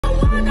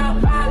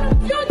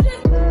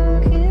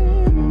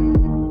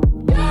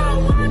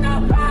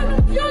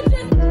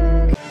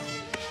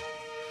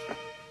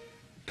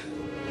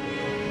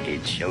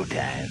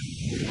time.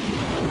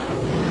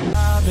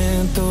 I've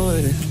been through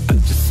it. I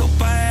just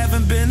hope I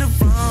haven't been the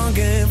wrong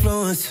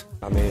influence.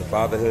 I mean,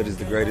 fatherhood is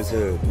the greatest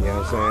hood, you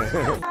know what I'm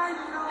saying?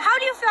 How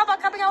do you feel about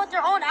coming out with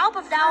your own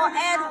album now,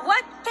 and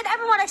what can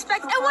everyone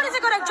expect, and when is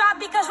it going to drop,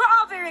 because we're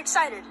all very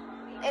excited?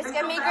 It's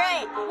going to be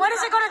great. When is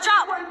it going to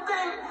drop? Like,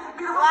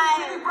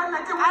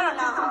 I don't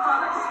know.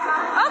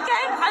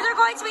 Okay, are there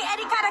going to be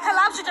any kind of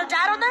collabs with your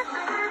dad on there?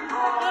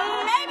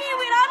 Maybe,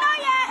 we don't know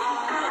yet.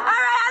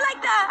 Alright, I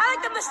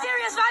like the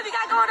mysterious vibe you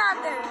got going on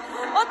there.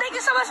 Well, thank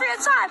you so much for your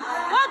time.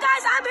 Well,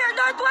 guys, I'm here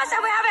in Northwest, and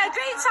we're having a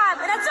great time.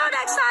 And until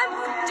next time,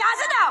 jazz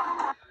it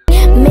out.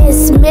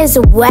 Miss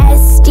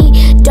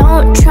Westy,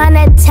 don't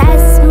tryna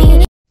test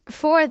me.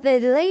 For the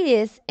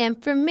latest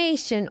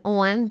information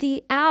on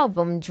the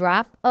album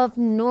drop of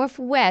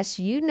Northwest,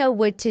 you know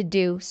what to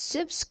do.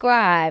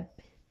 Subscribe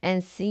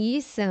and see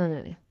you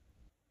soon.